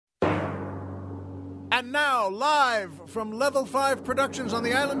And now, live from Level 5 Productions on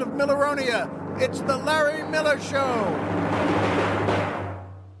the island of Milleronia, it's The Larry Miller Show.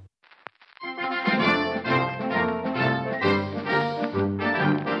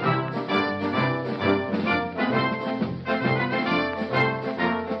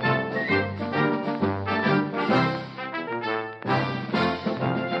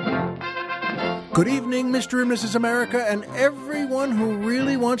 Good evening, Mr. and Mrs. America, and everyone who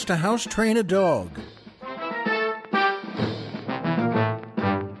really wants to house train a dog.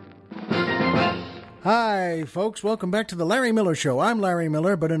 Hi, folks. Welcome back to the Larry Miller Show. I'm Larry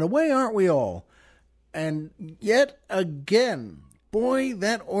Miller, but in a way, aren't we all? And yet again, boy,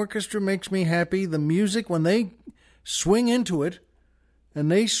 that orchestra makes me happy. The music, when they swing into it,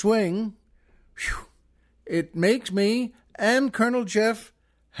 and they swing, whew, it makes me and Colonel Jeff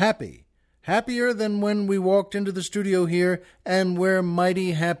happy. Happier than when we walked into the studio here, and we're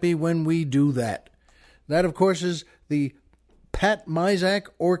mighty happy when we do that. That, of course, is the Pat Mizak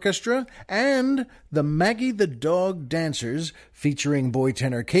Orchestra and the Maggie the Dog Dancers, featuring boy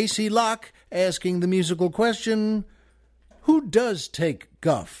tenor Casey Locke, asking the musical question, who does take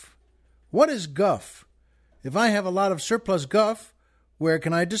guff? What is guff? If I have a lot of surplus guff, where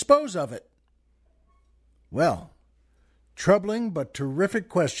can I dispose of it? Well, troubling but terrific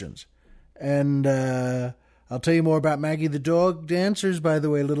questions. And I'll tell you more about Maggie the Dog Dancers, by the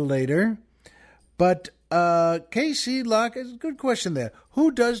way, a little later. But Casey Locke, is a good question there. Who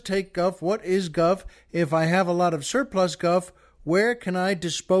does take guff? What is guff? If I have a lot of surplus guff, where can I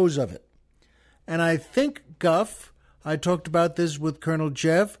dispose of it? And I think guff, I talked about this with Colonel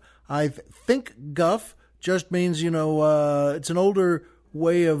Jeff, I think guff just means, it's an older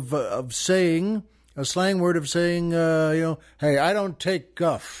way of saying, a slang word of saying, hey, I don't take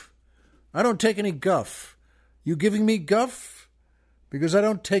guff. I don't take any guff. You giving me guff? Because I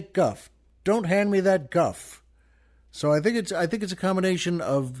don't take guff. Don't hand me that guff. So I think it's a combination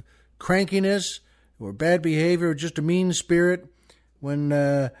of crankiness or bad behavior or just a mean spirit when,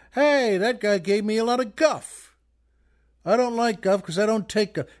 hey, that guy gave me a lot of guff. I don't like guff because I don't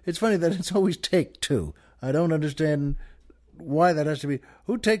take guff. It's funny that it's always take, too. I don't understand why that has to be.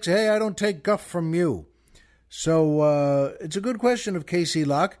 Who takes, hey, I don't take guff from you. So it's a good question of Casey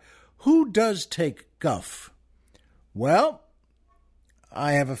Locke. Who does take guff? Well,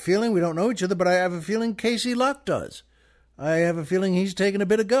 I have a feeling, we don't know each other, but I have a feeling Casey Locke does. I have a feeling he's taken a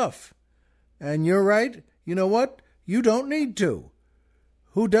bit of guff. And you're right. You know what? You don't need to.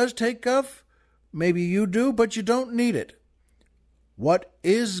 Who does take guff? Maybe you do, but you don't need it. What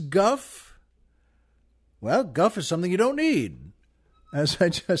is guff? Well, guff is something you don't need, as I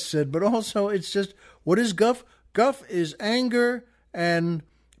just said. But also, it's just, what is guff? Guff is anger and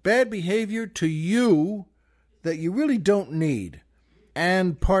bad behavior to you that you really don't need.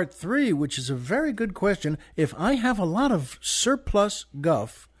 And part 3, which is a very good question, if I have a lot of surplus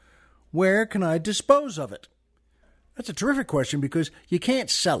guff, where can I dispose of it? That's a terrific question because you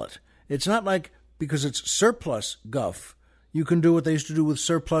can't sell it. It's not like because it's surplus guff, you can do what they used to do with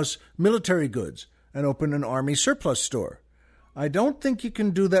surplus military goods and open an army surplus store. I don't think you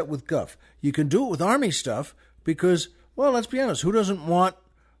can do that with guff. You can do it with army stuff because, well, let's be honest, who doesn't want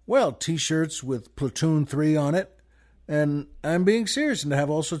T-shirts with Platoon 3 on it. And I'm being serious. And to have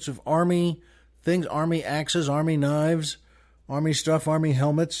all sorts of army things, army axes, army knives, army stuff, army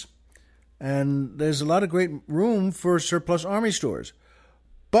helmets. And there's a lot of great room for surplus army stores.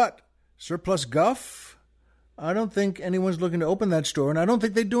 But surplus guff, I don't think anyone's looking to open that store. And I don't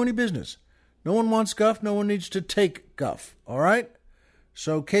think they do any business. No one wants guff. No one needs to take guff. All right?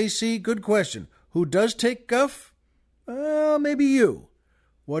 So, KC, good question. Who does take guff? Well, maybe you.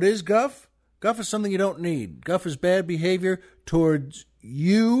 What is guff? Guff is something you don't need. Guff is bad behavior towards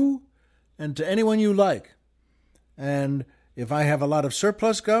you and to anyone you like. And if I have a lot of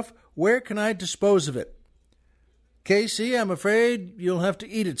surplus guff, where can I dispose of it? Casey, I'm afraid you'll have to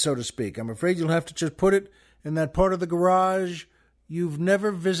eat it, so to speak. I'm afraid you'll have to just put it in that part of the garage you've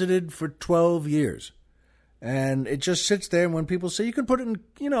never visited for 12 years. And it just sits there, and when people say, you can put it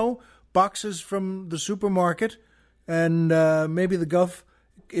in, boxes from the supermarket, and maybe the guff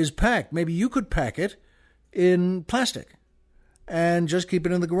is packed. Maybe you could pack it in plastic and just keep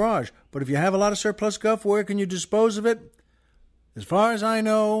it in the garage. But if you have a lot of surplus guff, where can you dispose of it? As far as I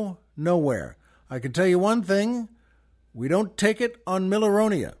know, nowhere. I can tell you one thing. We don't take it on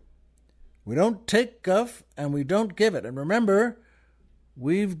Milleronia. We don't take guff, and we don't give it. And remember,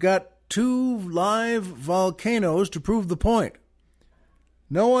 we've got 2 live volcanoes to prove the point.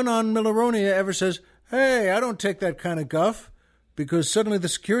 No one on Milleronia ever says, hey, I don't take that kind of guff. Because suddenly the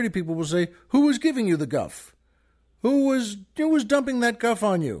security people will say, who was giving you the guff? Who was dumping that guff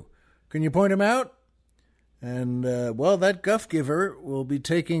on you? Can you point him out? And, that guff giver will be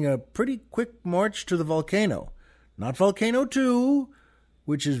taking a pretty quick march to the volcano. Not Volcano 2,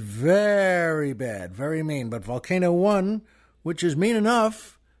 which is very bad, very mean, but Volcano 1, which is mean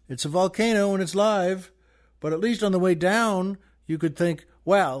enough. It's a volcano and it's live. But at least on the way down, you could think,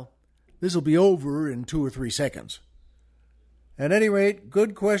 well, this will be over in 2 or 3 seconds. At any rate,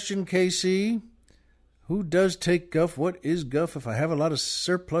 good question, KC. Who does take guff? What is guff? If I have a lot of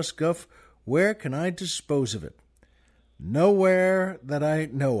surplus guff, where can I dispose of it? Nowhere that I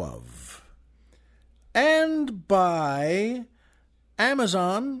know of. And by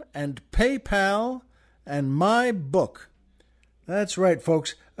Amazon and PayPal and my book. That's right,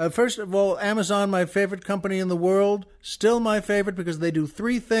 folks. First of all, Amazon, my favorite company in the world. Still my favorite because they do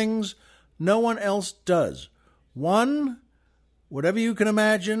 3 things no one else does. 1, whatever you can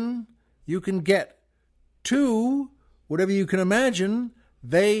imagine, you can get. 2, whatever you can imagine,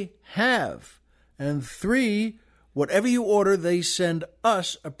 they have. And 3, whatever you order, they send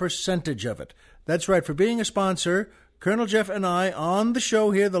us a percentage of it. That's right. For being a sponsor, Colonel Jeff and I on the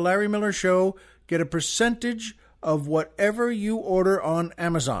show here, The Larry Miller Show, get a percentage of whatever you order on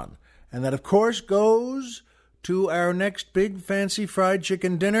Amazon. And that, of course, goes to our next big fancy fried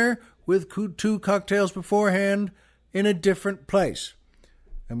chicken dinner with 2 cocktails beforehand in a different place.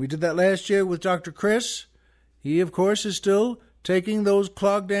 And we did that last year with Dr. Chris. He, of course, is still taking those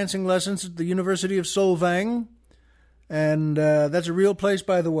clog dancing lessons at the University of Solvang. And that's a real place,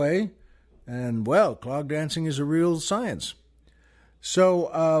 by the way. And, well, clog dancing is a real science.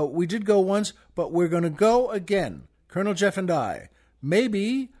 So we did go once, but we're going to go again. Colonel Jeff and I.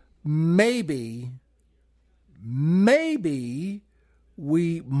 Maybe we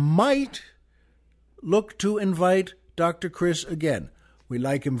might look to invite Dr. Chris again. We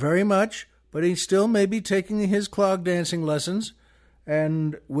like him very much, but he still may be taking his clog dancing lessons,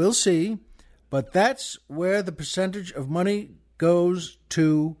 and we'll see. But that's where the percentage of money goes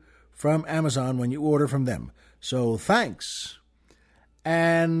to from Amazon when you order from them. So thanks.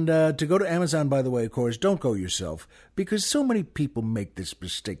 And to go to Amazon, by the way, of course, don't go yourself, because so many people make this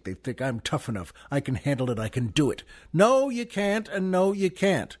mistake. They think, I'm tough enough, I can handle it, I can do it. No, you can't, and no, you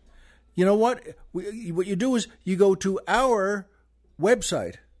can't. You know what? What you do is you go to our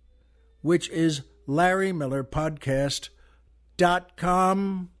website, which is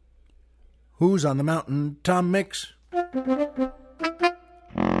LarryMillerPodcast.com. Who's on the mountain? Tom Mix.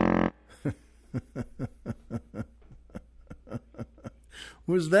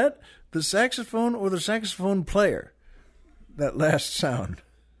 Was that the saxophone or the saxophone player? That last sound.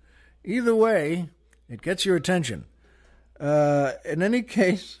 Either way, it gets your attention. In any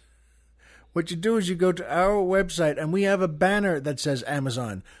case, what you do is you go to our website, and we have a banner that says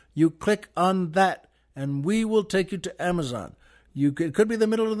Amazon. You click on that, and we will take you to Amazon. It could be the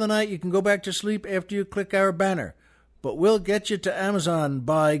middle of the night. You can go back to sleep after you click our banner. But we'll get you to Amazon,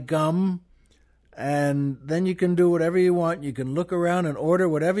 by gum. And then you can do whatever you want. You can look around and order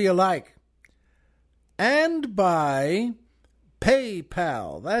whatever you like. And by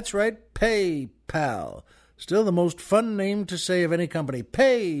PayPal. That's right, PayPal. Still the most fun name to say of any company.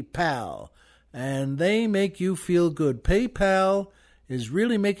 PayPal. And they make you feel good. PayPal is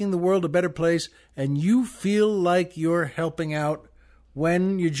really making the world a better place, and you feel like you're helping out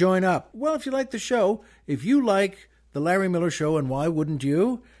when you join up. Well, if you like the show, if you like The Larry Miller Show, and why wouldn't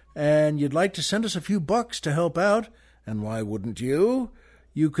you? And you'd like to send us a few bucks to help out, and why wouldn't you?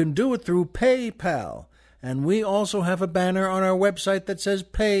 You can do it through PayPal. And we also have a banner on our website that says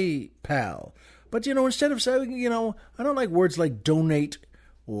PayPal. But, instead of saying, I don't like words like donate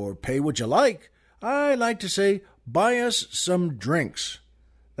or pay what you like. I like to say, buy us some drinks.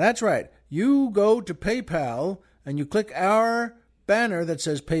 That's right. You go to PayPal and you click our banner that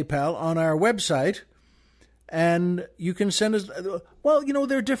says PayPal on our website, and you can send us, there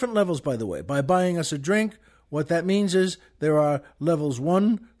are different levels, by the way. By buying us a drink, what that means is there are levels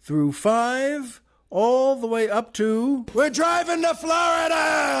 1 through 5, all the way up to, we're driving to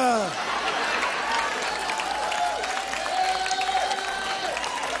Florida!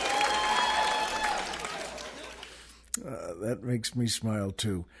 That makes me smile,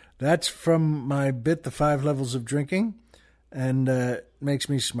 too. That's from my bit, The 5 Levels of Drinking, and makes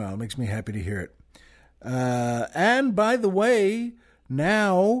me smile, makes me happy to hear it. And by the way,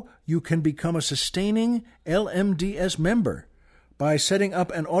 now you can become a sustaining LMDS member by setting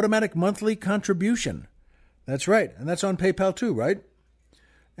up an automatic monthly contribution. That's right, and that's on PayPal too, right?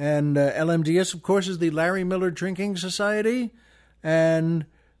 And LMDS, of course, is the Larry Miller Drinking Society, and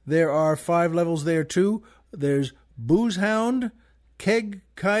there are 5 levels there too. There's Booze Hound, Keg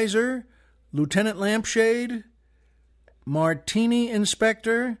Kaiser, Lieutenant Lampshade, Martini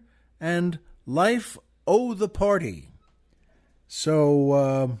Inspector, and Life Oh the Party.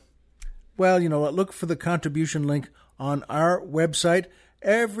 So, look for the contribution link on our website.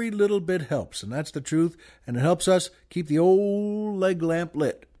 Every little bit helps, and that's the truth, and it helps us keep the old leg lamp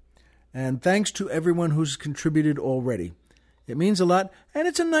lit. And thanks to everyone who's contributed already. It means a lot, and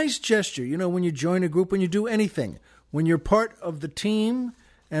it's a nice gesture, when you join a group, when you do anything, when you're part of the team,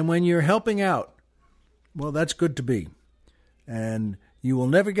 and when you're helping out. Well, that's good to be. And you will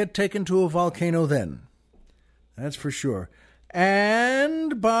never get taken to a volcano then. That's for sure.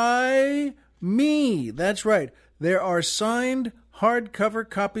 And by me. That's right. There are signed hardcover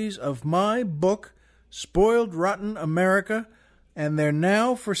copies of my book, Spoiled Rotten America, and they're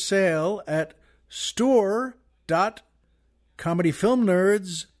now for sale at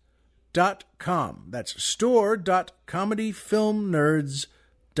store.comedyfilmnerds.com. That's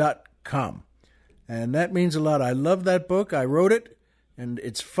store.comedyfilmnerds.com. And that means a lot. I love that book. I wrote it, and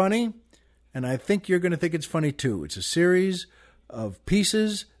it's funny, and I think you're going to think it's funny too. It's a series of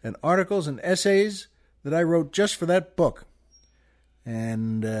pieces and articles and essays that I wrote just for that book.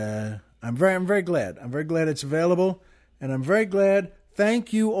 And I'm very glad. I'm very glad it's available, and I'm very glad.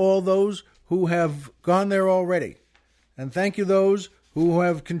 Thank you all those who have gone there already, and thank you those who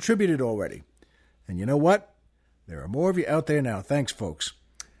have contributed already. And you know what? There are more of you out there now. Thanks, folks.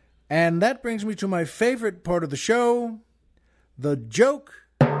 And that brings me to my favorite part of the show, the joke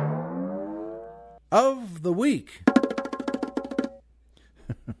of the week.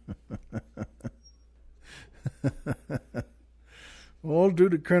 All due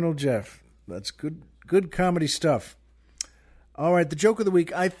to Colonel Jeff. That's good comedy stuff. All right, the joke of the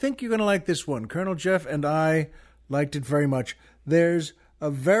week. I think you're going to like this one. Colonel Jeff and I liked it very much. There's a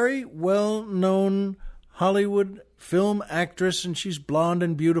very well-known Hollywood film actress, and she's blonde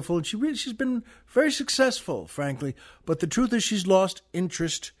and beautiful, and she's been very successful, frankly. But the truth is she's lost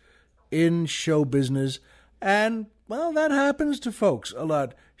interest in show business, and, well, that happens to folks a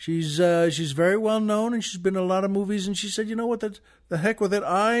lot. She's very well known, and she's been in a lot of movies, and she said, you know what, the heck with it.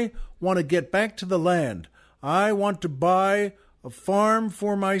 I want to get back to the land. I want to buy a farm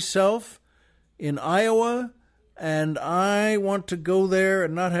for myself in Iowa, and I want to go there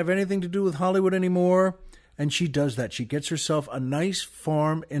and not have anything to do with Hollywood anymore. And she does that. She gets herself a nice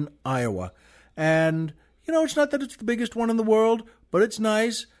farm in Iowa. And, it's not that it's the biggest one in the world, but it's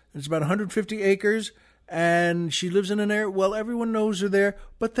nice. It's about 150 acres. And she lives in an area, well, everyone knows her there,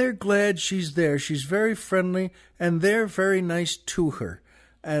 but they're glad she's there. She's very friendly, and they're very nice to her.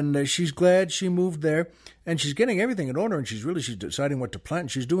 And she's glad she moved there, and she's getting everything in order, and she's deciding what to plant,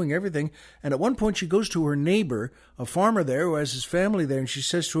 and she's doing everything. And at one point, she goes to her neighbor, a farmer there who has his family there, and she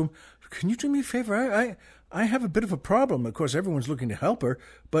says to him, can you do me a favor? I have a bit of a problem. Of course, everyone's looking to help her,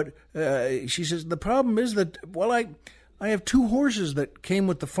 but she says, the problem is that, well, I have 2 horses that came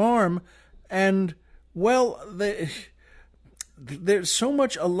with the farm, and, well, they're so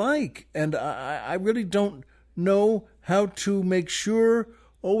much alike, and I really don't know how to make sure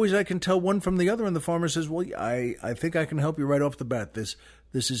always I can tell one from the other. And the farmer says, well, I think I can help you right off the bat. This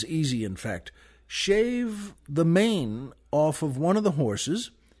is easy, in fact. Shave the mane off of one of the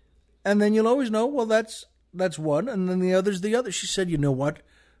horses, and then you'll always know, well, that's one, and then the other's the other. She said, you know what?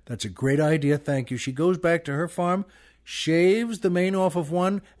 That's a great idea, thank you. She goes back to her farm, shaves the mane off of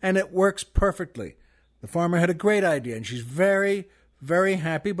one, and it works perfectly. The farmer had a great idea, and she's very, very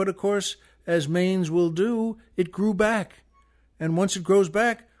happy. But, of course, as manes will do, it grew back. And once it grows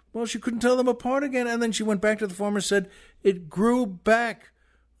back, well, she couldn't tell them apart again. And then she went back to the farmer and said, it grew back.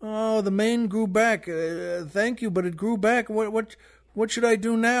 Oh, the mane grew back. Thank you, but it grew back. What should I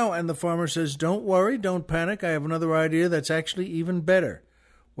do now? And the farmer says, don't worry, don't panic. I have another idea that's actually even better.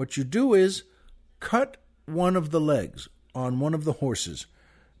 What you do is cut one of the legs on one of the horses.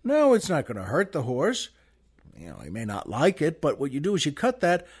 No, it's not going to hurt the horse. He may not like it, but what you do is you cut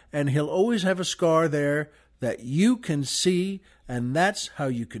that, and he'll always have a scar there that you can see, and that's how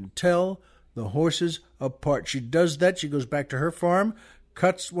you can tell the horses apart. She does that. She goes back to her farm,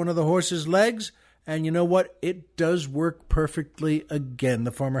 cuts one of the horse's legs, and you know what? It does work perfectly again.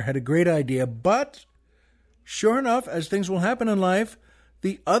 The farmer had a great idea, but sure enough, as things will happen in life,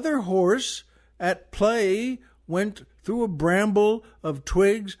 the other horse at play went through a bramble of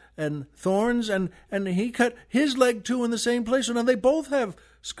twigs and thorns, and he cut his leg too in the same place. So now they both have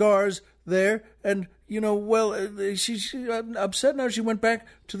scars there, and she's upset now. She went back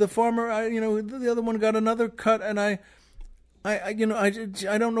to the farmer. The other one got another cut, and I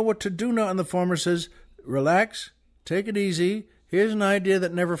don't know what to do now. And the farmer says, relax, take it easy. Here's an idea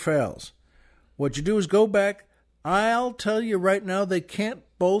that never fails. What you do is go back. I'll tell you right now, they can't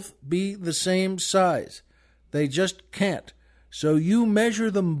both be the same size. They just can't. So you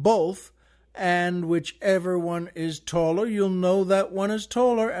measure them both, And whichever one is taller, you'll know that one is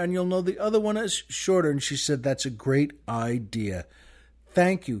taller, and you'll know the other one is shorter. And she said, that's a great idea.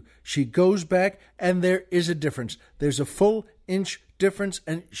 Thank you. She goes back, and there is a difference. There's a full inch difference,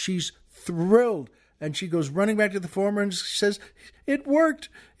 and she's thrilled. And she goes running back to the former and says, it worked.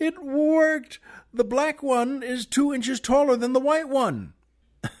 It worked. The black one is 2 inches taller than the white one.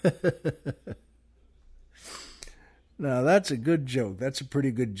 Now, that's a good joke. That's a pretty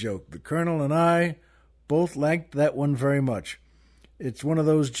good joke. The Colonel and I both liked that one very much. It's one of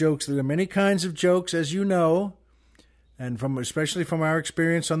those jokes. There are many kinds of jokes, as you know, and especially from our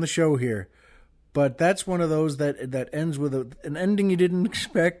experience on the show here. But that's one of those that ends with an ending you didn't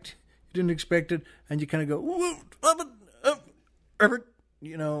expect. You didn't expect it, and you kind of go,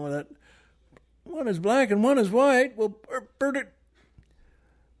 you know, that one is black and one is white. Well, bird it.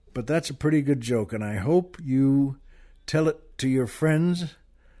 But that's a pretty good joke, and I hope you tell it to your friends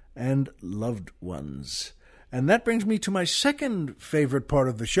and loved ones. And that brings me to my second favorite part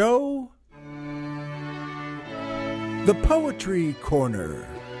of the show, the Poetry Corner.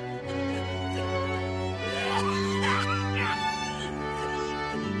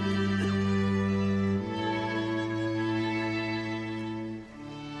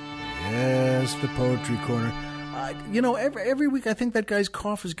 Yes, the Poetry Corner. Every week I think that guy's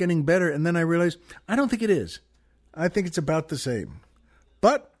cough is getting better, and then I realize I don't think it is. I think it's about the same.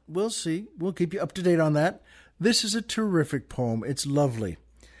 But we'll see. We'll keep you up to date on that. This is a terrific poem. It's lovely.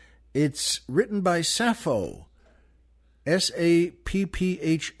 It's written by Sappho,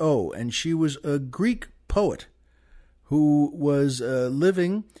 Sappho, and she was a Greek poet who was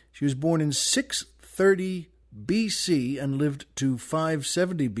she was born in 630 BC and lived to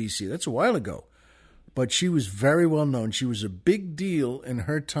 570 BC. That's a while ago. But she was very well known. She was a big deal in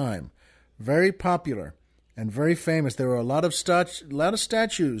her time. Very popular and very famous. There were a lot of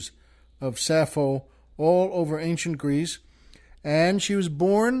statues of Sappho all over ancient Greece. And she was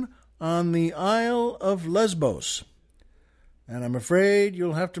born on the Isle of Lesbos. And I'm afraid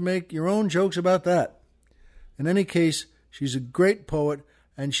you'll have to make your own jokes about that. In any case, she's a great poet,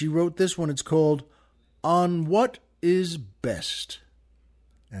 and she wrote this one. It's called On What Is Best.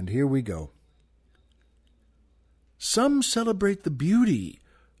 And here we go. Some celebrate the beauty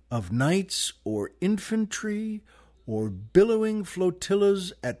of knights or infantry or billowing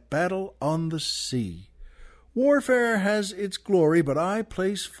flotillas at battle on the sea. Warfare has its glory, but I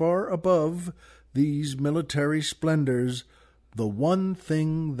place far above these military splendors the one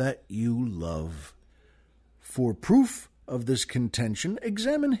thing that you love. For proof of this contention,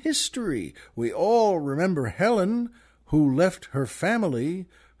 examine history. We all remember Helen, who left her family,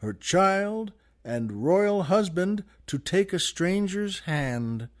 her child, and royal husband to take a stranger's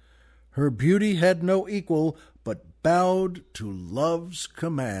hand. Her beauty had no equal, but bowed to love's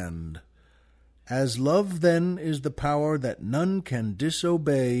command. As love then is the power that none can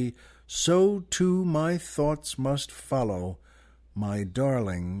disobey, so too my thoughts must follow my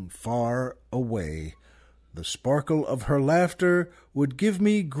darling far away. The sparkle of her laughter would give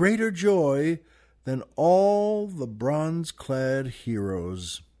me greater joy than all the bronze-clad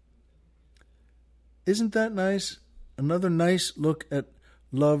heroes. Isn't that nice? Another nice look at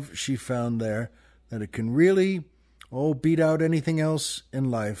love she found there, that it can really, beat out anything else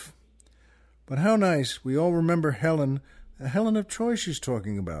in life. But how nice. We all remember Helen, the Helen of Troy she's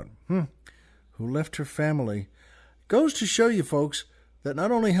talking about, who left her family. Goes to show you, folks, that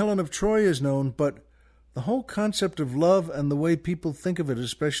not only Helen of Troy is known, but the whole concept of love and the way people think of it,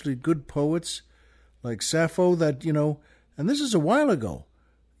 especially good poets like Sappho, and this is a while ago.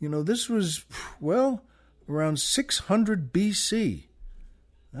 This was, around 600 BC.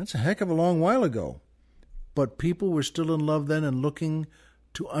 That's a heck of a long while ago. But people were still in love then and looking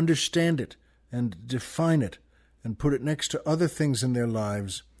to understand it and define it and put it next to other things in their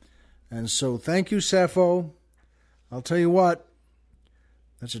lives. And so thank you, Sappho. I'll tell you what,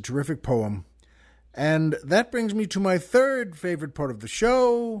 that's a terrific poem. And that brings me to my third favorite part of the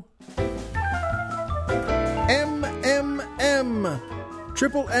show, MMM,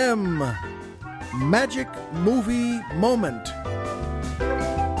 Triple M, Magic Movie Moment.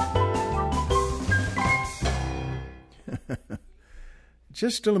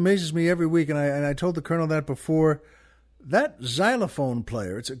 Just still amazes me every week, and I told the Colonel that before. That xylophone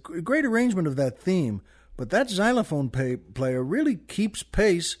player, it's a great arrangement of that theme, but that xylophone player really keeps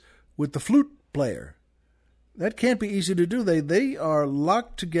pace with the flute player. That can't be easy to do. They are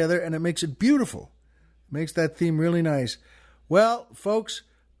locked together, and it makes it beautiful. It makes that theme really nice. Well, folks,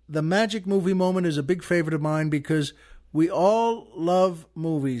 the Magic Movie Moment is a big favorite of mine because we all love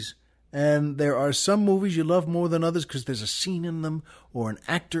movies, And there are some movies you love more than others because there's a scene in them, or an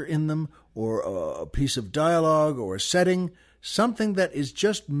actor in them, or a piece of dialogue, or a setting, something that is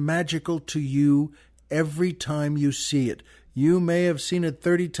just magical to you every time you see it. You may have seen it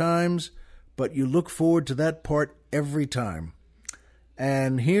 30 times, but you look forward to that part every time.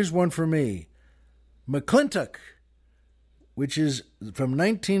 And here's one for me. McClintock, which is from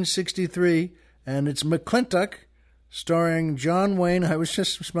 1963, and it's McClintock, starring John Wayne. I was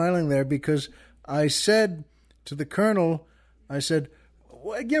just smiling there because I said to the Colonel, I said,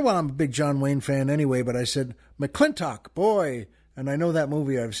 well, I'm a big John Wayne fan anyway, but I said, McClintock, boy, and I know that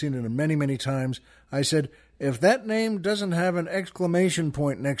movie, I've seen it many, many times. I said, if that name doesn't have an exclamation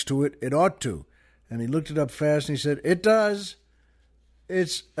point next to it, it ought to. And he looked it up fast and he said, it does.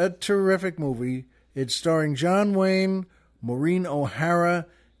 It's a terrific movie. It's starring John Wayne, Maureen O'Hara,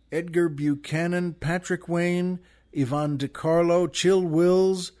 Edgar Buchanan, Patrick Wayne, Yvonne DiCarlo, Chill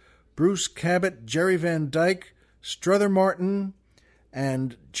Wills, Bruce Cabot, Jerry Van Dyke, Strother Martin,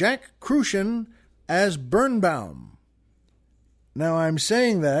 and Jack Kruschen as Birnbaum. Now, I'm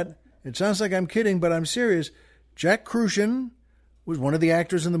saying that. It sounds like I'm kidding, but I'm serious. Jack Kruschen was one of the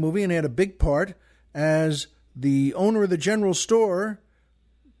actors in the movie, and he had a big part as the owner of the general store,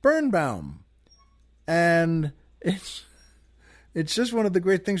 Birnbaum. And it's just one of the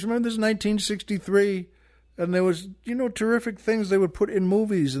great things. Remember, this is 1963, and there was, terrific things they would put in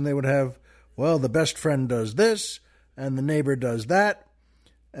movies, and they would have, well, the best friend does this, and the neighbor does that.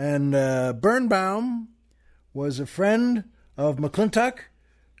 And Birnbaum was a friend of McClintock,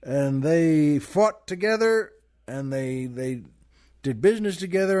 and they fought together, and they did business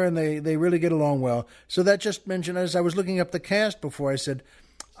together, and they really get along well. So that just mentioned, as I was looking up the cast before, I said,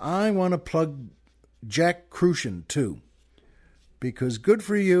 I want to plug Jack Kruschen too, because good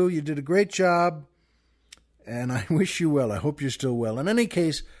for you. You did a great job, and I wish you well. I hope you're still well. In any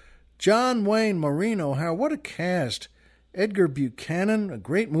case, John Wayne, Maureen O'Hara, what a cast. Edgar Buchanan, a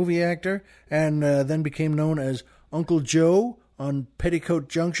great movie actor, and then became known as Uncle Joe on Petticoat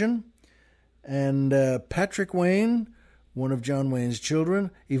Junction. And Patrick Wayne, one of John Wayne's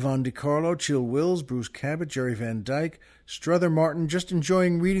children, Yvonne DiCarlo, Chill Wills, Bruce Cabot, Jerry Van Dyke, Strother Martin. Just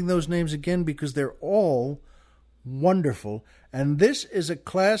enjoying reading those names again because they're all wonderful. And this is a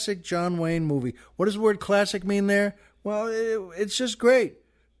classic John Wayne movie. What does the word classic mean there? Well, it's just great.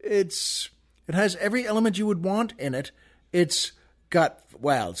 It has every element you would want in it. It's got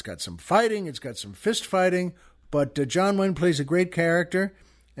some fighting, it's got some fist fighting, but John Wayne plays a great character,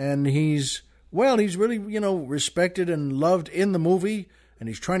 and he's really, respected and loved in the movie, and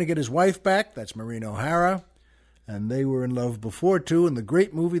he's trying to get his wife back. That's Maureen O'Hara, and they were in love before, too, in the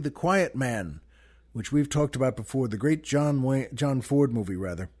great movie The Quiet Man, which we've talked about before, the great John Ford movie,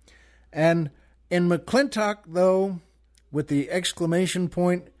 rather. And in McClintock, though, with the exclamation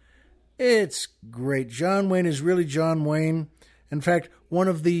point, it's great. John Wayne is really John Wayne. In fact, one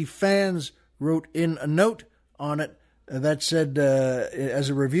of the fans wrote in a note on it that said, as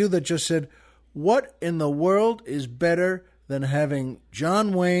a review that just said, what in the world is better than having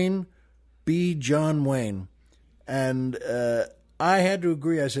John Wayne be John Wayne? And I had to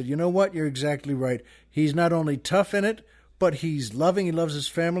agree. I said, you know what? You're exactly right. He's not only tough in it, but he's loving. He loves his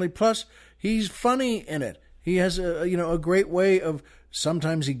family. Plus, he's funny in it. He has a great way of,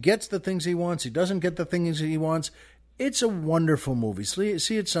 sometimes he gets the things he wants. He doesn't get the things he wants. It's a wonderful movie.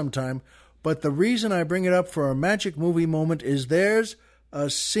 See it sometime. But the reason I bring it up for a magic movie moment is there's a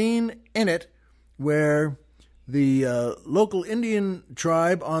scene in it where the local Indian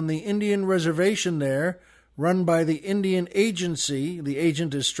tribe on the Indian reservation there, run by the Indian Agency, the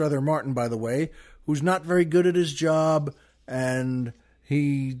agent is Strother Martin, by the way, who's not very good at his job, and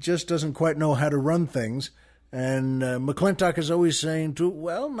he just doesn't quite know how to run things. And McClintock is always saying to,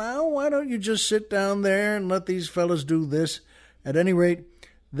 well, now, why don't you just sit down there and let these fellas do this? At any rate,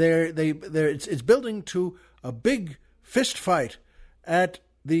 it's building to a big fist fight at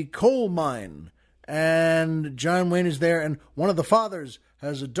the coal mine. And John Wayne is there, and one of the fathers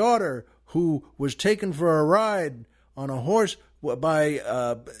has a daughter who was taken for a ride on a horse by,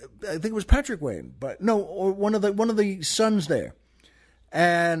 I think it was Patrick Wayne, but no, or one of the sons there.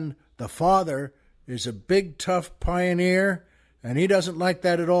 And the father is a big, tough pioneer, and he doesn't like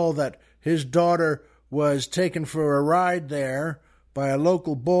that at all, that his daughter was taken for a ride there by a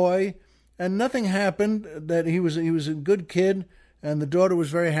local boy, and nothing happened, that he was a good kid, and the daughter was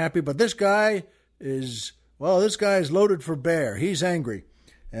very happy. But this guy is loaded for bear. He's angry.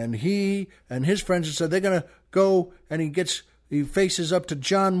 And he and his friends said they're going to go, and he faces up to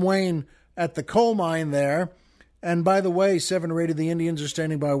John Wayne at the coal mine there. And by the way, 7 or 8 of the Indians are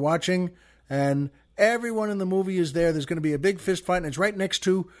standing by watching, and Everyone in the movie is there. There's going to be a big fist fight, and it's right next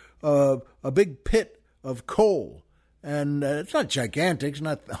to a big pit of coal. And it's not gigantic. It's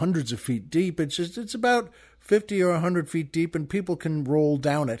not hundreds of feet deep. It's about 50 or 100 feet deep, and people can roll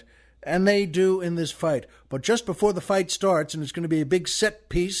down it. And they do in this fight. But just before the fight starts, and it's going to be a big set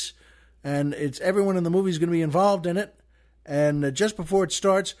piece, and it's everyone in the movie is going to be involved in it. And just before it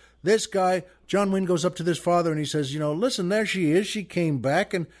starts, this guy, John Wayne, goes up to this father and he says, listen, there she is. She came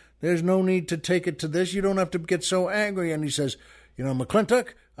back, and there's no need to take it to this. You don't have to get so angry. And he says,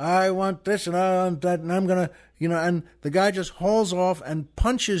 McClintock, I want this and I want that, and I'm going to, and the guy just hauls off and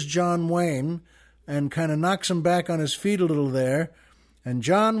punches John Wayne and kind of knocks him back on his feet a little there. And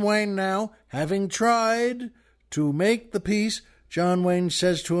John Wayne now, having tried to make the peace, John Wayne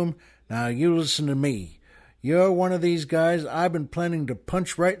says to him, now you listen to me. You're one of these guys I've been planning to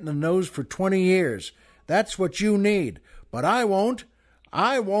punch right in the nose for 20 years. That's what you need. But I won't.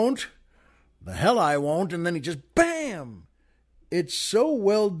 I won't. The hell I won't. And then he just, bam! It's so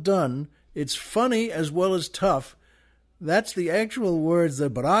well done. It's funny as well as tough. That's the actual words there,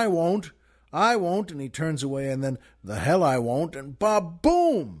 but I won't. I won't. And he turns away, and then the hell I won't. And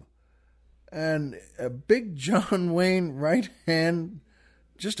boom! And a big John Wayne right hand,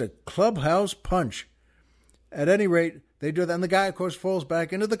 just a clubhouse punch. At any rate, they do that, and the guy, of course, falls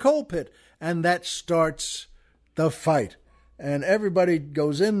back into the coal pit, and that starts the fight. And everybody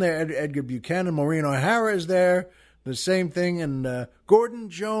goes in there. Edgar Buchanan, Maureen O'Hara is there, the same thing, and Gordon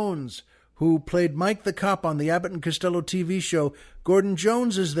Jones, who played Mike the Cop on the Abbott and Costello TV show. Gordon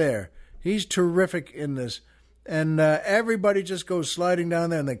Jones is there. He's terrific in this. And everybody just goes sliding down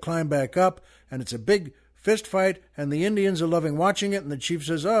there, and they climb back up, and it's a big fist fight, and the Indians are loving watching it, and the chief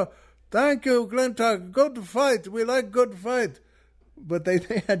says, oh, thank you, Glintock. Good fight. We like good fight. But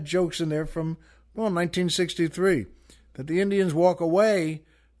they had jokes in there from, 1963. That the Indians walk away.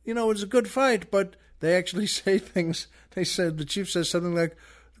 It's a good fight, but they actually say things. The chief says something like,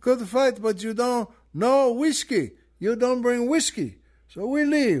 good fight, but you don't know whiskey. You don't bring whiskey. So we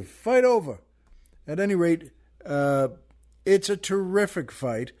leave. Fight over. At any rate, it's a terrific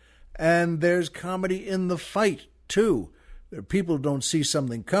fight, and there's comedy in the fight, too. People don't see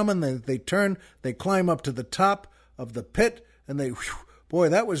something coming. They turn, they climb up to the top of the pit, and boy,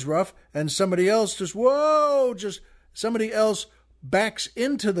 that was rough. And somebody else somebody else backs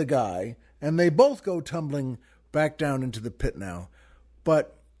into the guy, and they both go tumbling back down into the pit now.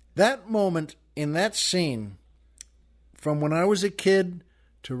 But that moment in that scene, from when I was a kid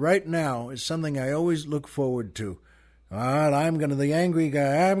to right now, is something I always look forward to. The angry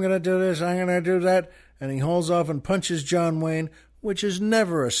guy, I'm going to do this, I'm going to do that. And he hauls off and punches John Wayne, which is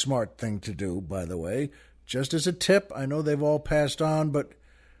never a smart thing to do, by the way. Just as a tip, I know they've all passed on, but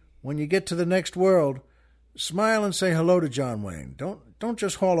when you get to the next world, smile and say hello to John Wayne. Don't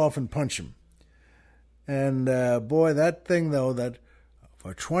just haul off and punch him. And boy, that thing though, that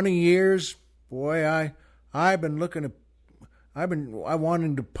for 20 years, boy, I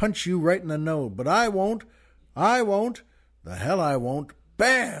wanting to punch you right in the nose, but I won't. The hell I won't.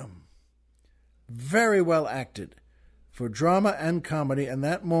 Bam! Very well acted for drama and comedy, and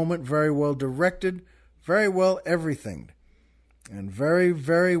that moment very well directed, very well everything, and very,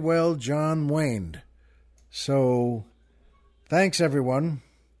 very well John Wayne. So, thanks everyone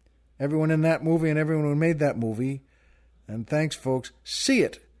in that movie and everyone who made that movie, and thanks folks. See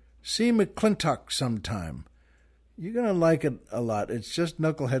it. See McClintock sometime. You're going to like it a lot. It's just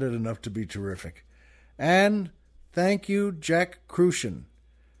knuckleheaded enough to be terrific. And thank you, Jack Kruschen.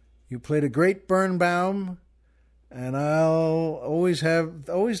 You played a great Birnbaum, and I'll always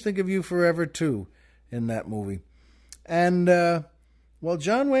think of you forever, too, in that movie. And,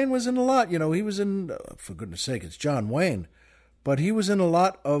 John Wayne was in a lot. He was in, for goodness sake, it's John Wayne, but he was in a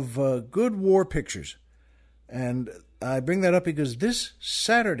lot of good war pictures. And I bring that up because this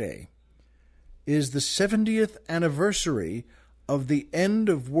Saturday is the 70th anniversary of the end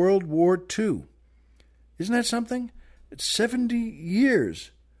of World War II. Isn't that something? It's 70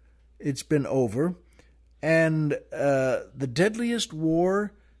 years it's been over, and the deadliest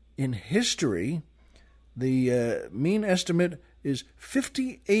war in history, the mean estimate is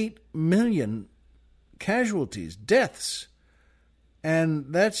 58 million casualties, deaths, and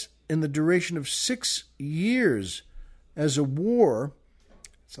that's in the duration of 6 years as a war.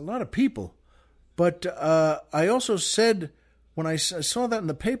 It's a lot of people. But I also said, when I saw that in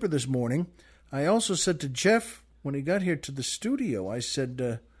the paper this morning, I also said to Jeff, when he got here to the studio, I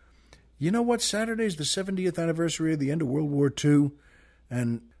said, you know what, Saturday's the 70th anniversary of the end of World War II,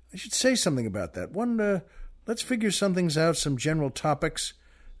 and I should say something about that. Let's figure some things out, some general topics,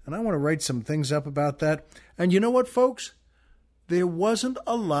 and I want to write some things up about that. And you know what, folks? there wasn't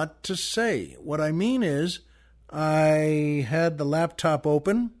a lot to say. What I mean is, I had the laptop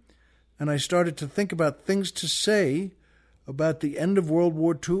open, and I started to think about things to say about the end of World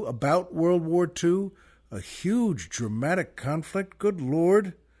War II, about World War II, a huge dramatic conflict, good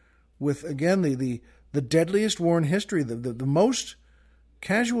Lord, with, again, the deadliest war in history, the most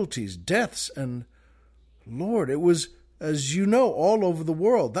casualties, deaths, and, Lord, it was, as you know, all over the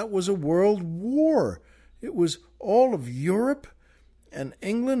world. That was a world war. It was all of Europe and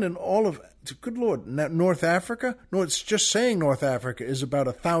England and all of, good Lord, North Africa? No, it's just saying North Africa is about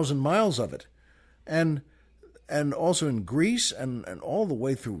 1,000 miles of it. And also in Greece and all the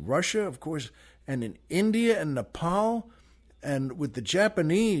way through Russia, of course, and in India and Nepal, and with the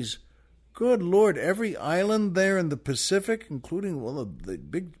Japanese. Good Lord, every island there in the Pacific, including, well, the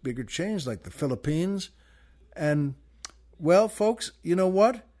bigger chains like the Philippines. And, well, folks, you know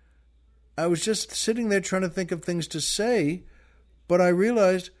what? I was just sitting there trying to think of things to say, but I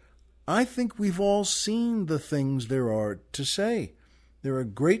realized I think we've all seen the things there are to say. There are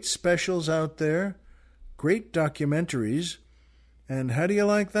great specials out there, great documentaries, and how do you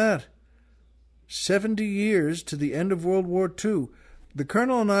like that? 70 years to the end of World War II. The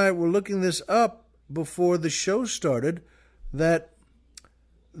Colonel and I were looking this up before the show started, that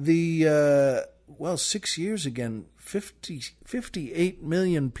 6 years again, 58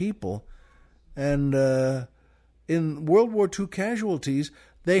 million people, and in World War II casualties,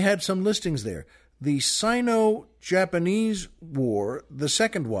 they had some listings there. The Sino-Japanese War, the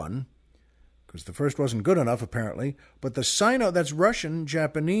second one, because the first wasn't good enough apparently, but the Sino, that's Russian,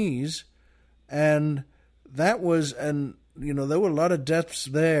 Japanese, and that was, and there were a lot of deaths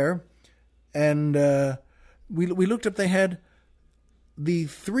there, and we looked up, they had the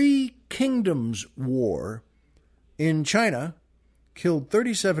Three Kingdoms War in China, killed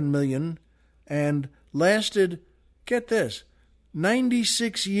 37 million, and lasted, get this,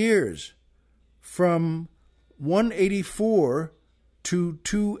 96 years, from 184 to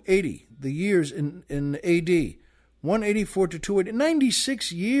 280, the years in AD, 184 to 280,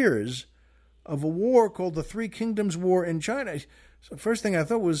 96 years of a war called the Three Kingdoms War in China. So the first thing I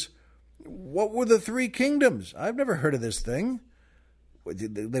thought was, what were the Three Kingdoms? I've never heard of this thing.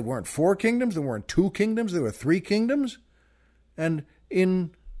 They weren't four kingdoms, there weren't two kingdoms, there were three kingdoms. And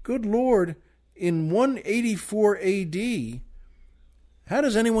good Lord, in 184 AD, how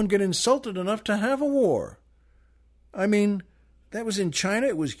does anyone get insulted enough to have a war? I mean, that was in China,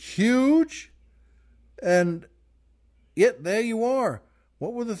 it was huge, and yet there you are.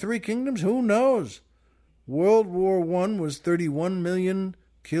 What were the Three Kingdoms? Who knows? World War I was 31 million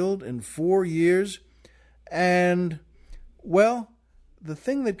killed in 4 years. And, well, the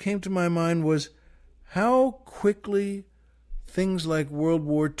thing that came to my mind was how quickly things like World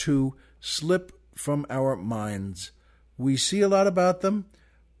War II slip from our minds. We see a lot about them,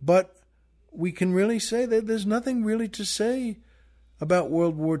 but we can really say that there's nothing really to say about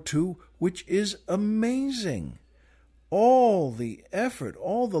World War II, which is amazing. All the effort,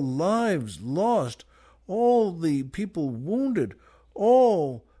 all the lives lost, all the people wounded,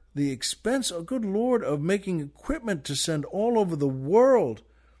 all the expense, oh good Lord, of making equipment to send all over the world.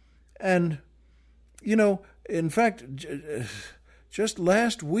 And, in fact, just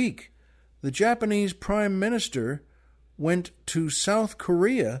last week, the Japanese Prime Minister went to South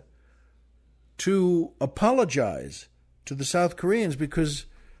Korea to apologize to the South Koreans because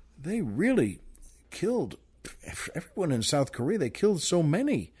they really killed everyone in South Korea. They killed so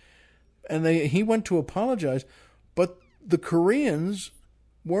many. And he went to apologize, but the Koreans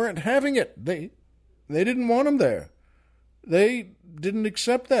weren't having it. They didn't want him there. They didn't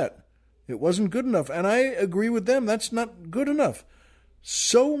accept that. It wasn't good enough. And I agree with them. That's not good enough.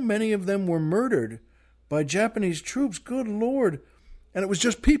 So many of them were murdered by Japanese troops. Good Lord. And it was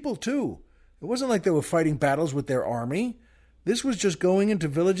just people, too. It wasn't like they were fighting battles with their army. This was just going into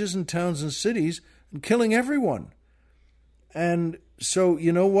villages and towns and cities and killing everyone. And so,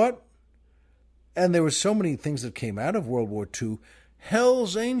 you know what? And there were so many things that came out of World War II.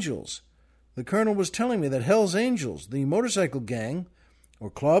 Hell's Angels. The colonel was telling me that Hell's Angels, the motorcycle gang or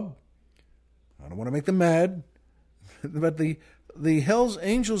club, I don't want to make them mad, but the Hell's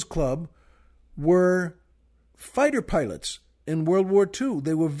Angels Club were fighter pilots in World War II.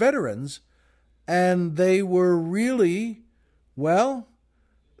 They were veterans, and they were really, well,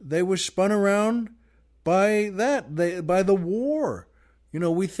 they were spun around by by the war.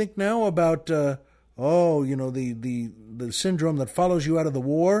 We think now about, the syndrome that follows you out of the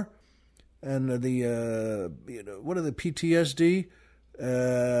war, and what are the PTSD,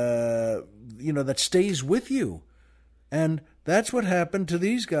 that stays with you. And that's what happened to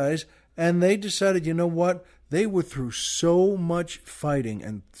these guys, And they decided, you know what? They were through so much fighting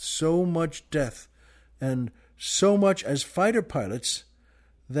and so much death and so much as fighter pilots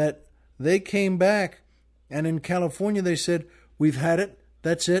that they came back. And in California, they said, we've had it.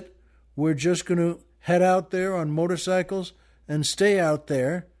 That's it. We're just going to head out there on motorcycles and stay out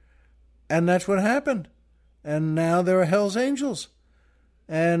there. And that's what happened. And now there are Hell's Angels.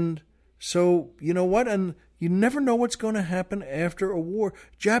 And so, you know what? And you never know what's going to happen after a war.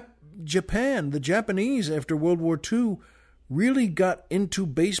 Japan, the Japanese, after World War II, really got into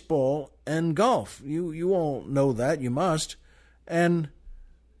baseball and golf. You all know that. You must. And,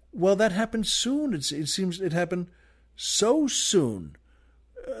 well, that happened soon. It seems it happened so soon.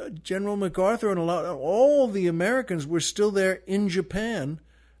 General MacArthur and all the Americans were still there in Japan.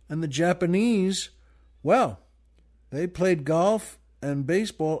 And the Japanese, well, they played golf and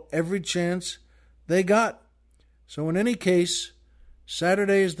baseball every chance they got. So in any case,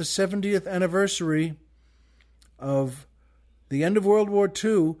 Saturday is the 70th anniversary of the end of World War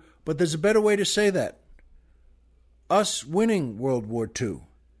II, but there's a better way to say that. Us winning World War II.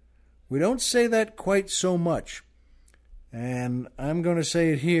 We don't say that quite so much. And I'm going to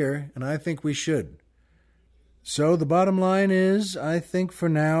say it here, and I think we should. So the bottom line is, I think for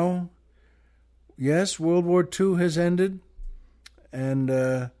now, yes, World War II has ended.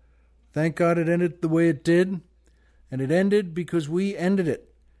 And thank God it ended the way it did. And it ended because we ended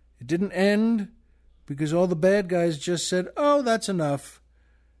it. It didn't end because all the bad guys just said, oh, that's enough.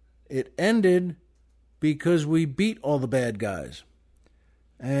 It ended because we beat all the bad guys.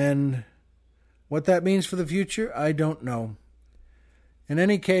 And what that means for the future, I don't know. In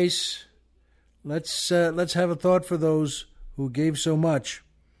any case, let's have a thought for those who gave so much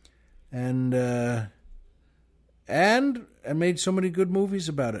and made so many good movies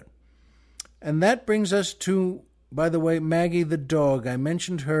about it. And that brings us to, by the way, Maggie the dog. I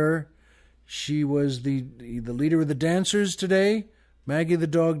mentioned her. She was the leader of the dancers today, Maggie the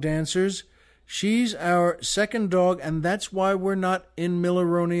dog dancers. She's our second dog, and that's why we're not in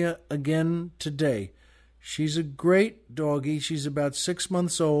Milleronia again today. She's a great doggie. She's about 6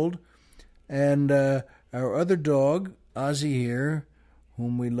 months old. And our other dog, Ozzy here,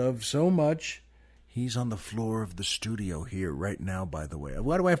 whom we love so much, he's on the floor of the studio here right now, by the way.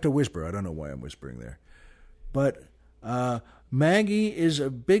 Why do I have to whisper? I don't know why I'm whispering there. But Maggie is a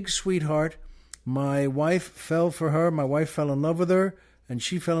big sweetheart. My wife fell for her. My wife fell in love with her, and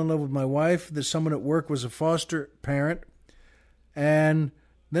she fell in love with my wife. Someone at work was a foster parent. And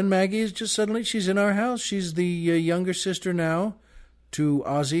then Maggie is just suddenly, she's in our house. She's the younger sister now to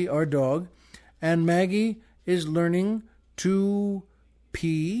Ozzy, our dog. And Maggie is learning to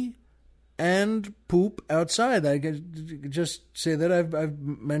pee and poop outside. I can just say that. I've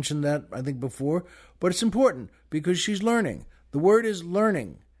mentioned that, I think, before. But it's important because she's learning. The word is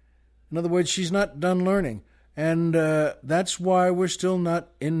learning. In other words, she's not done learning. And that's why we're still not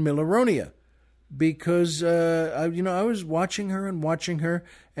in Milleronia. Because, I was watching her,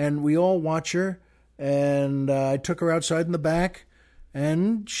 and we all watch her. And I took her outside in the back,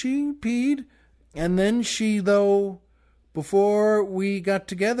 and she peed. And then she, though, before we got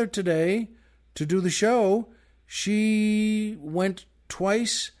together today to do the show, she went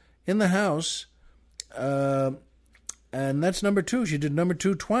twice in the house. And that's number 2. She did number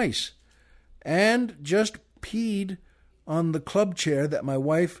 2 twice. And just peed on the club chair that my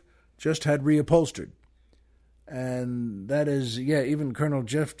wife just had reupholstered. And that is, even Colonel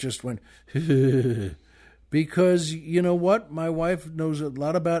Jeff just went, because you know what? My wife knows a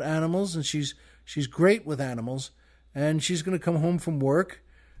lot about animals, and she's great with animals, and she's going to come home from work.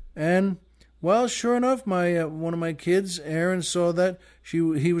 And, well, sure enough, my one of my kids, Aaron, saw that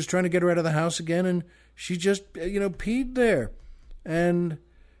he was trying to get her out of the house again, and she just, peed there. And,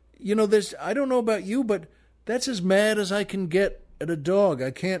 I don't know about you, but that's as mad as I can get at a dog. I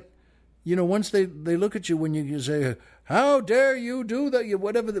can't, once they look at you when you say, how dare you do that,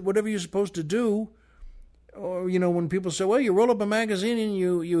 whatever you're supposed to do, or, when people say, well, you roll up a magazine and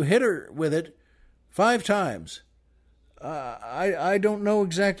you hit her with it 5 times. I don't know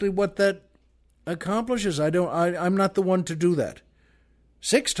exactly what that accomplishes. I'm not the one to do that.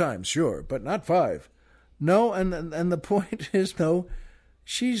 6 times, sure, but not 5. No, and the point is, no,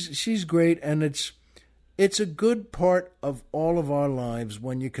 she's great, and it's a good part of all of our lives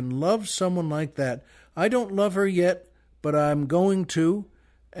when you can love someone like that. I don't love her yet, but I'm going to,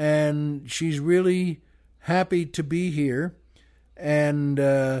 and she's really happy to be here, and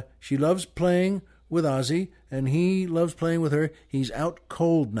she loves playing with Ozzy, and he loves playing with her. He's out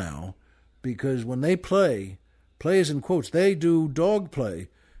cold now, because when they play is in quotes, they do dog play.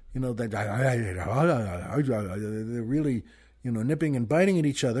 They're really, nipping and biting at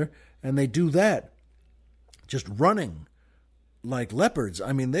each other, and they do that, just running like leopards.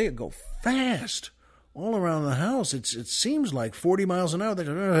 I mean, they go fast all around the house. It seems like 40 miles an hour.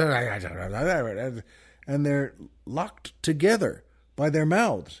 And they're locked together by their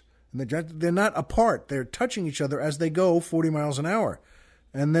mouths. And they're not apart. They're touching each other as they go 40 miles an hour.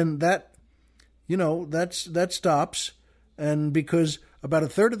 And then that stops. And because about a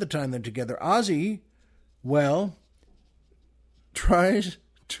third of the time they're together, Ozzy, tries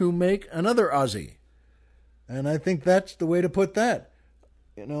to make another Ozzy. And I think that's the way to put that.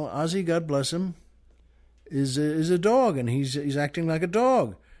 Ozzy, God bless him, is a dog, and he's acting like a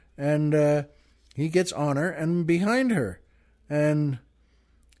dog. And he gets on her and behind her. And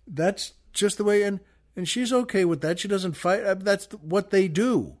that's just the way, and she's okay with that. She doesn't fight. That's what they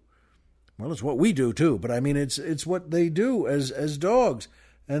do. Well, it's what we do too, but I mean, it's what they do as dogs.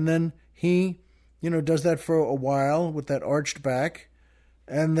 And then he, does that for a while with that arched back,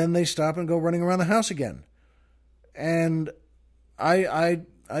 and then they stop and go running around the house again. And I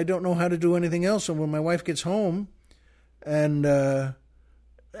don't know how to do anything else. So when my wife gets home, and I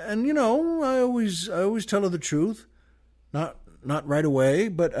always tell her the truth, not right away,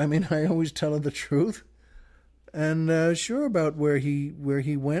 but I mean, I always tell her the truth, and sure about where he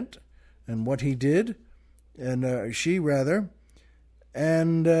went and what he did, and she rather,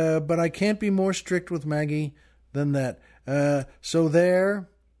 and but I can't be more strict with Maggie than that. So there,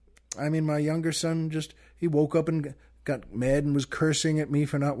 I mean, my younger son he woke up and got mad and was cursing at me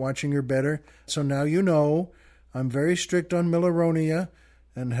for not watching her better. So now I'm very strict on Milleronia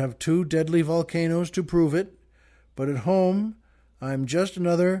and have 2 deadly volcanoes to prove it. But at home, I'm just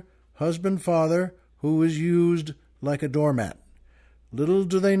another husband-father who is used like a doormat. Little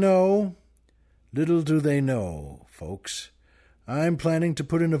do they know, folks, I'm planning to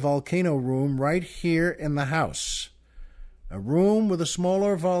put in a volcano room right here in the house. A room with a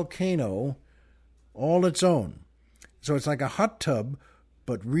smaller volcano all its own. So it's like a hot tub,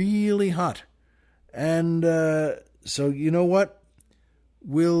 but really hot. And so you know what?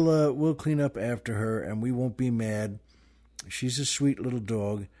 We'll clean up after her, and we won't be mad. She's a sweet little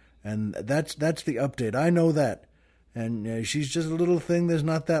dog, and that's the update. I know that, and she's just a little thing. There's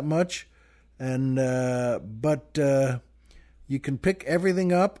not that much, and but you can pick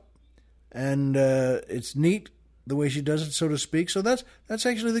everything up, and it's neat the way she does it, so to speak. So that's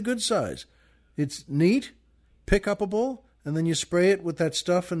actually the good size. It's neat, pick-upable, and then you spray it with that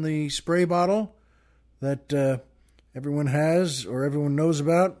stuff in the spray bottle that everyone has or everyone knows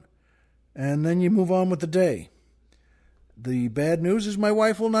about, and then you move on with the day. The bad news is my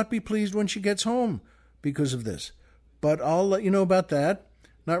wife will not be pleased when she gets home because of this. But I'll let you know about that.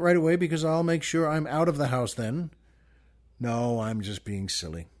 Not right away, because I'll make sure I'm out of the house then. No, I'm just being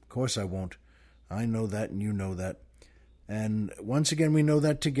silly. Of course I won't. I know that, and you know that. And once again, we know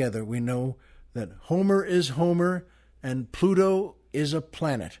that together. We know that Homer is Homer and Pluto is a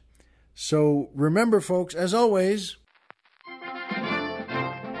planet. So remember, folks, as always,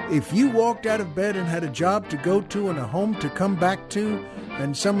 if you walked out of bed and had a job to go to and a home to come back to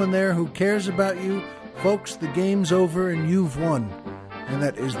and someone there who cares about you, folks, the game's over and you've won. And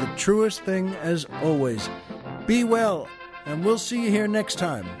that is the truest thing as always. Be well, and we'll see you here next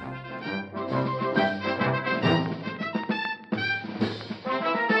time.